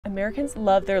Americans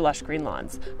love their lush green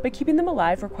lawns, but keeping them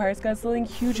alive requires guzzling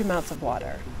huge amounts of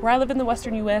water. Where I live in the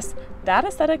western US, that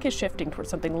aesthetic is shifting towards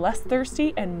something less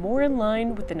thirsty and more in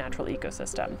line with the natural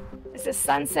ecosystem. This is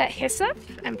sunset hyssop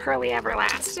and pearly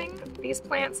everlasting. These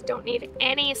plants don't need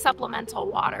any supplemental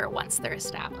water once they're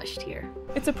established here.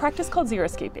 It's a practice called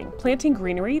xeriscaping, planting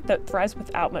greenery that thrives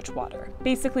without much water.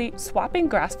 Basically, swapping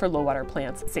grass for low-water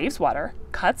plants saves water,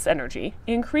 cuts energy,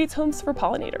 and creates homes for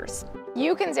pollinators.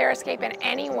 You can xeriscape in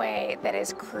any way that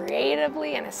is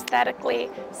creatively and aesthetically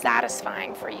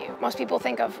satisfying for you. Most people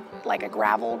think of like a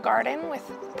gravel garden with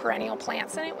perennial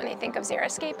plants in it when they think of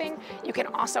xeriscaping. You can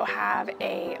also have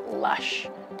a lush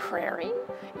prairie.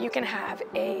 You can have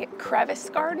a crevice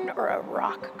garden or a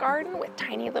rock garden with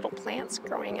tiny little plants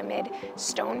growing amid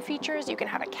stone features. You can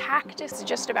have a cactus. It's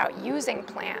just about using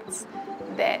plants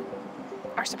that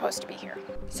are supposed to be here.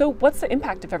 So what's the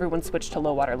impact if everyone switched to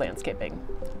low-water landscaping?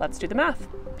 Let's do the math.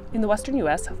 In the western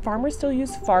US, farmers still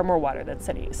use far more water than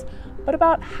cities, but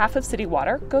about half of city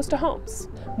water goes to homes.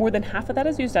 More than half of that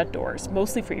is used outdoors,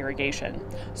 mostly for irrigation.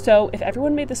 So if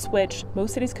everyone made the switch,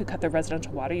 most cities could cut their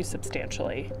residential water use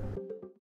substantially.